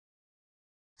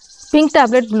Pink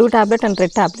tablet, blue tablet and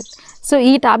red tablet. So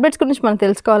ఈ tablets గురించి మనం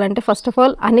తెలుసుకోవాలంటే first of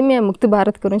all anaemia Mukt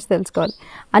Bharat గురించి తెలుసుకోవాలి.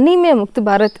 అనీమియా ముక్త్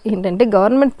భారత్ ఏంటంటే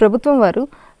గవర్నమెంట్ ప్రభుత్వం వారు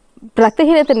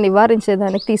రక్తహీనతను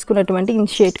నివారించేదానికి తీసుకున్నటువంటి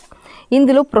ఇనిషియేటివ్.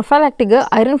 ఇందులో ప్రొఫైలాక్టిక్గా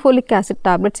ఐరన్ ఫోలిక్ యాసిడ్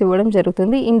టాబ్లెట్స్ ఇవ్వడం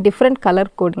జరుగుతుంది ఇన్ డిఫరెంట్ కలర్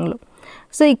కోడింగ్లో.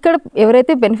 సో ఇక్కడ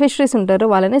ఎవరైతే బెనిఫిషరీస్ ఉంటారో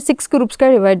వాళ్ళని 6 గ్రూప్స్గా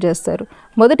డివైడ్ చేస్తారు.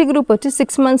 మొదటి గ్రూప్ వచ్చి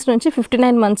 6 months నుంచి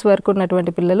 59 months వరకు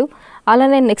ఉన్నటువంటి పిల్లలు.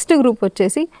 అలానే నెక్స్ట్ గ్రూప్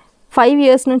వచ్చేసి 5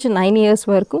 years నుంచి 9 years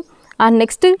వరకు. ఆ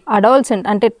నెక్స్ట్ అడాల్సెంట్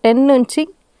అంటే 10 నుంచి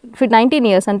 19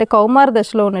 years అంటే కౌమార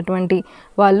దశలో ఉన్నటువంటి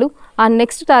వాళ్ళు. ఆ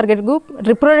next target group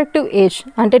reproductive age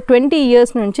అంటే 20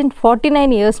 years నుంచి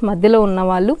 49 years మధ్యలో ఉన్న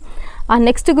వాళ్ళు. ఆ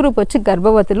నెక్స్ట్ గ్రూప్ వచ్చి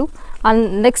గర్భవతులు. ఆ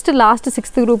నెక్స్ట్ లాస్ట్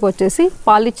 6th గ్రూప్ వచ్చేసి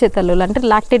పాలిచ్చే తల్లులు అంటే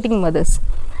లాక్టేటింగ్ మదర్స్.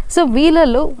 సో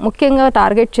వీళ్ళలో ముఖ్యంగా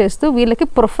టార్గెట్ చేస్తూ వీళ్ళకి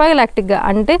ప్రొఫైలాక్టిక్గా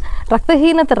అంటే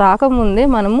రక్తహీనత రాకముందే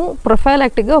మనము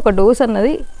ప్రొఫైలాక్టిక్గా ఒక డోస్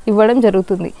అన్నది ఇవ్వడం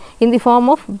జరుగుతుంది in the form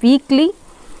of weekly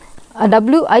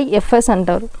WIFS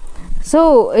అంటారు. సో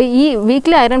ఈ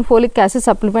weekly iron folic acid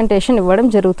supplementation ఇవ్వడం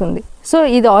జరుగుతుంది. సో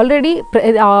ఇది ఆల్రెడీ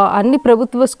అన్ని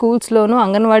ప్రభుత్వ స్కూల్స్లోనూ,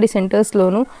 అంగన్వాడీ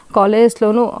సెంటర్స్లోనూ,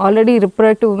 కాలేజెస్లోనూ ఆల్రెడీ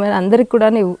రిప్రొడక్టివ్ ఉమెన్ అందరికి కూడా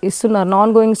ఇస్తున్నారు.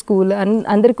 నాన్ గోయింగ్ స్కూల్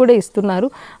అందరికి కూడా ఇస్తున్నారు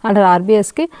అండర్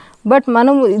RBSకి. బట్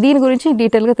మనం దీని గురించి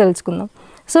డీటెయిల్గా తెలుసుకుందాం.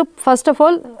 So first of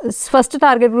all first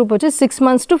target group వచ్చి 6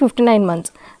 months to 59 months.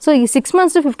 సో ఈ 6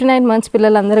 months to 59 months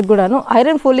పిల్లలందరికీ కూడాను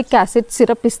ఐరన్ ఫోలిక్ యాసిడ్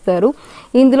సిరప్ ఇస్తారు.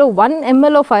 ఇందులో 1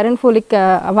 ml of iron folic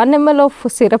 1 ml of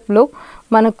సిరప్లో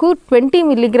మనకు 20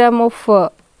 milligram ఆఫ్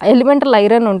ఎలిమెంటల్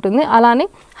ఐరన్ ఉంటుంది. అలానే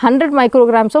 100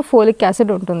 micrograms ఆఫ్ ఫోలిక్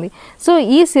యాసిడ్ ఉంటుంది. సో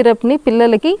ఈ సిరప్ని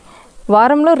పిల్లలకి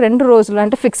వారంలో 2 రోజులు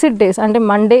అంటే ఫిక్స్డ్ డేస్ అంటే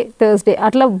మండే, థర్స్డే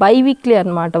అట్లా బైవీక్లీ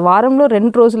అనమాట. వారంలో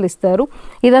 2 రోజులు ఇస్తారు.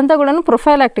 ఇదంతా కూడా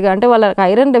ప్రొఫైలాక్టిక్గా అంటే వాళ్ళకి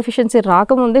ఐరన్ డెఫిషియన్సీ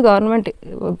రాకముందే గవర్నమెంట్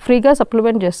ఫ్రీగా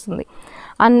సప్లిమెంట్ చేస్తుంది.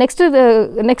 అండ్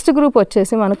నెక్స్ట్ గ్రూప్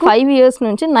వచ్చేసి మనకు 5 years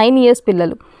నుంచి 9 years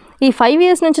పిల్లలు. ఈ 5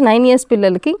 years నుంచి 9 years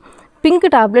పిల్లలకి పింక్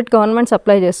టాబ్లెట్ గవర్నమెంట్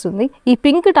సప్లై చేస్తుంది. ఈ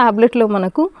పింక్ టాబ్లెట్లో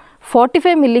మనకు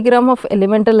 45 milligram ఆఫ్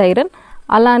ఎలిమెంటల్ ఐరన్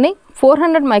అలానే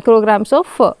 400 micrograms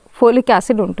ఆఫ్ ఫోలిక్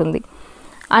యాసిడ్ ఉంటుంది.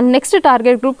 అండ్ నెక్స్ట్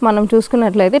టార్గెట్ గ్రూప్ మనం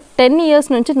చూసుకున్నట్లయితే 10 years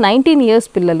నుంచి 19 years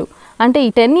పిల్లలు. అంటే ఈ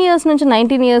 10 years నుంచి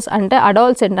 19 years అంటే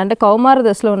అడాల్సెంట్ అంటే కౌమార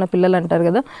దశలో ఉన్న పిల్లలు అంటారు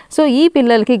కదా. సో ఈ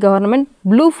పిల్లలకి గవర్నమెంట్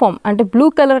బ్లూ ఫామ్ అంటే blue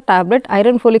colour tablet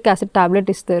iron folic acid tablet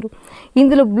ఇస్తారు.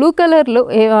 ఇందులో బ్లూ కలర్లో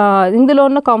ఇందులో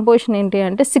ఉన్న కాంపోజిషన్ ఏంటి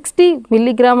అంటే 60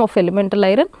 milligram ఆఫ్ ఎలిమెంటల్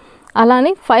ఐరన్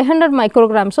అలానే 500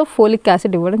 micrograms ఆఫ్ ఫోలిక్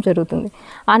యాసిడ్ ఇవ్వడం జరుగుతుంది.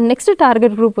 ఆ నెక్స్ట్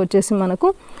టార్గెట్ గ్రూప్ వచ్చేసి మనకు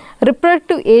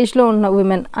రిప్రొడక్టివ్ ఏజ్లో ఉన్న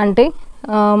విమెన్ అంటే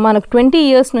మనకు 20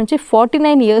 years నుంచి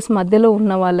 49 years మధ్యలో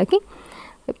ఉన్న వాళ్ళకి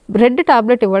రెడ్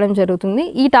టాబ్లెట్ ఇవ్వడం జరుగుతుంది.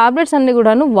 ఈ టాబ్లెట్స్ అన్నీ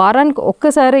కూడాను వారానికి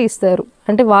ఒక్కసారే ఇస్తారు.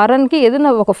 అంటే వారానికి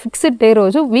ఏదైనా ఒక ఫిక్స్డ్ డే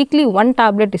రోజు వీక్లీ 1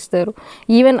 టాబ్లెట్ ఇస్తారు.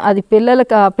 ఈవెన్ అది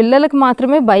పిల్లలకు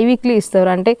మాత్రమే బైవీక్లీ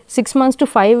ఇస్తారు. అంటే 6 months to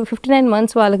 59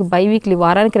 months వాళ్ళకి బైవీక్లీ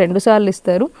వారానికి 2 సార్లు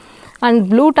ఇస్తారు. అండ్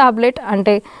బ్లూ టాబ్లెట్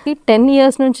అంటే 10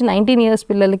 years నుంచి 19 years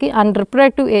పిల్లలకి అండ్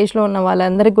రిప్రొడక్టివ్ ఏజ్లో ఉన్న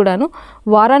వాళ్ళందరికీ కూడాను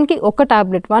వారానికి ఒక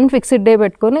టాబ్లెట్ 1 ఫిక్స్డ్ డే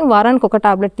పెట్టుకొని వారానికి ఒక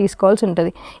టాబ్లెట్ తీసుకోవాల్సి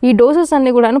ఉంటుంది. ఈ డోసెస్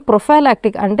అన్నీ కూడాను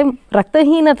ప్రొఫైలాక్టిక్ అంటే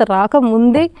రక్తహీనత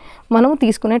రాకముందే మనం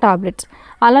తీసుకునే టాబ్లెట్స్.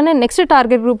 అలానే నెక్స్ట్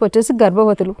టార్గెట్ గ్రూప్ వచ్చేసి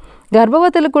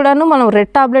గర్భవతులు కూడాను మనం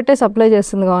రెడ్ టాబ్లెటే సప్లై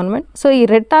చేస్తుంది గవర్నమెంట్. సో ఈ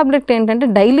రెడ్ టాబ్లెట్ ఏంటంటే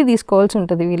డైలీ తీసుకోవాల్సి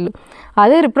ఉంటుంది వీళ్ళు.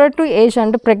 అదే రిప్రొడక్టివ్ ఏజ్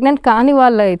అంటే ప్రెగ్నెంట్ కాని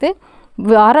వాళ్ళు అయితే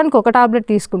వారానికి ఒక టాబ్లెట్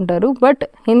తీసుకుంటారు. But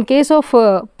in case of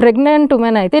pregnant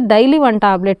women అయితే డైలీ 1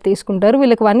 టాబ్లెట్ తీసుకుంటారు.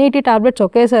 వీళ్ళకి 180 టాబ్లెట్స్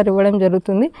ఒకేసారి ఇవ్వడం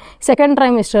జరుగుతుంది. సెకండ్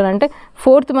ట్రైమిస్టర్ అంటే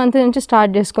 4th month నుంచి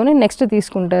స్టార్ట్ చేసుకొని నెక్స్ట్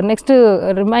తీసుకుంటారు. నెక్స్ట్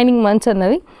రిమైనింగ్ మంత్స్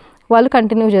అన్నది వాళ్ళు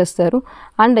కంటిన్యూ చేస్తారు.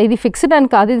 అండ్ ఇది ఫిక్స్డ్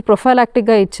అని కాదు, ఇది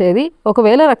ప్రొఫైలాక్టిక్గా ఇచ్చేది.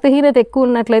 ఒకవేళ రక్తహీనత ఎక్కువ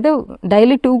ఉన్నట్లయితే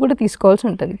డైలీ 2 కూడా తీసుకోవాల్సి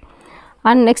ఉంటుంది.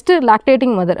 అండ్ నెక్స్ట్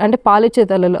లాక్టేటింగ్ మదర్ అంటే పాలిచ్చే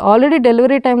తల్లులు ఆల్రెడీ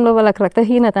డెలివరీ టైంలో వాళ్ళకి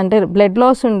రక్తహీనత అంటే బ్లడ్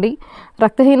లాస్ ఉండి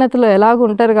రక్తహీనతలో ఎలాగ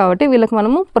ఉంటారు కాబట్టి వీళ్ళకి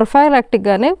మనము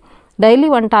ప్రొఫైలాక్టిక్గానే డైలీ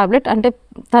 1 టాబ్లెట్ అంటే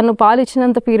తను పాలు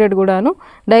ఇచ్చినంత పీరియడ్ కూడాను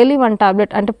డైలీ 1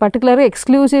 టాబ్లెట్ అంటే పర్టికులర్గా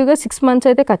ఎక్స్క్లూజివ్గా 6 months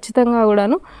అయితే ఖచ్చితంగా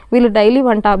కూడాను వీళ్ళు డైలీ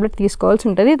 1 టాబ్లెట్ తీసుకోవాల్సి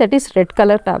ఉంటుంది. That is red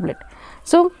colour tablet.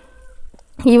 So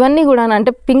ఇవన్నీ కూడా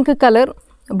అంటే pink colour,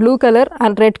 blue colour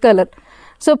and red colour.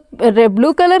 So blue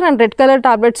colour and red colour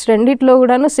tablets రెండిట్లో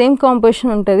కూడాను సేమ్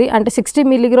కాంపోజిషన్ ఉంటుంది. అంటే 60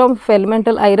 milligram of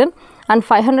elemental iron and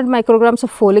 500 micrograms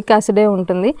of folic యాసిడే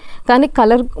ఉంటుంది. కానీ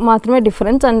కలర్ మాత్రమే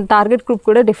డిఫరెన్స్ అండ్ టార్గెట్ గ్రూప్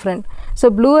కూడా డిఫరెంట్. సో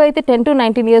బ్లూ అయితే 10 to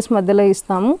 19 years మధ్యలో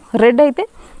ఇస్తాము. రెడ్ అయితే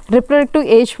రిప్రొడక్టివ్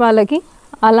ఏజ్ వాళ్ళకి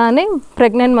అలానే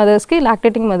ప్రెగ్నెంట్ మదర్స్కి,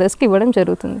 లాక్టేటింగ్ మదర్స్కి ఇవ్వడం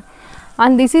జరుగుతుంది.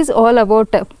 And this is all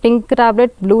about pink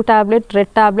tablet, blue tablet, red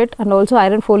tablet and also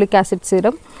iron folic acid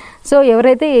serum. So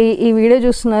ఎవరైతే ఈ వీడియో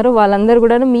చూస్తున్నారో వాళ్ళందరూ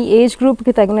కూడా మీ ఏజ్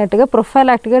గ్రూప్కి తగినట్టుగా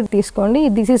ప్రొఫైలాక్టిక్గా తీసుకోండి.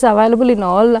 This is available in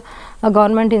all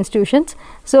government institutions.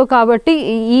 So కాబట్టి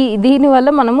దీనివల్ల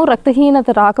మనము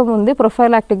రక్తహీనత రాకముందే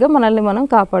ప్రొఫైలాక్టిక్గా మనల్ని మనం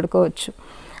కాపాడుకోవచ్చు.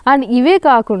 అండ్ ఇవే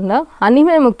కాకుండా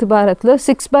అనిమియా ముక్త్ భారత్లో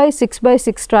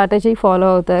 6x6x6 స్ట్రాటజీ ఫాలో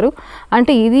అవుతారు.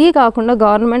 అంటే ఇది కాకుండా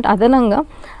గవర్నమెంట్ అదనంగా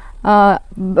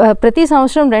ప్రతి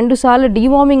సంవత్సరం 2 సార్లు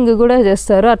డీవార్మింగ్ కూడా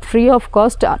చేస్తారు at free of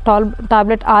cost.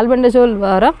 Tablet albendazole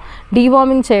ద్వారా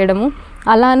డీవార్మింగ్ చేయడము,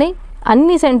 అలానే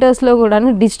అన్ని సెంటర్స్లో కూడా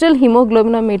డిజిటల్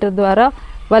హిమోగ్లోబినోమీటర్ ద్వారా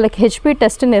వాళ్ళకి హెచ్పి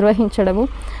టెస్ట్ నిర్వహించడము,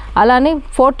 అలానే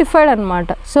ఫోర్టిఫైడ్ అనమాట.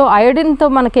 సో అయోడిన్తో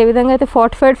మనకి ఏ విధంగా అయితే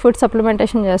ఫోర్టిఫైడ్ ఫుడ్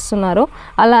సప్లిమెంటేషన్ చేస్తున్నారో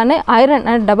అలానే iron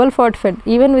and double fortified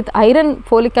even with iron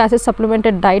folic acid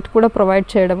supplemented diet కూడా ప్రొవైడ్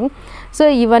చేయడము. సో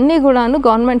ఇవన్నీ కూడాను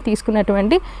గవర్నమెంట్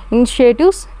తీసుకున్నటువంటి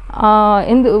ఇనిషియేటివ్స్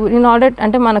ఇన్ ఆర్డర్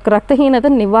అంటే మనకు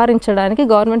రక్తహీనతను నివారించడానికి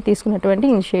గవర్నమెంట్ తీసుకున్నటువంటి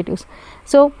initiatives.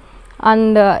 So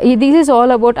and this is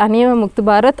all about anaemia Mukt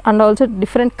Bharat and also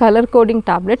different color coding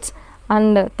tablets.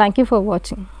 And thank you for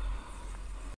watching.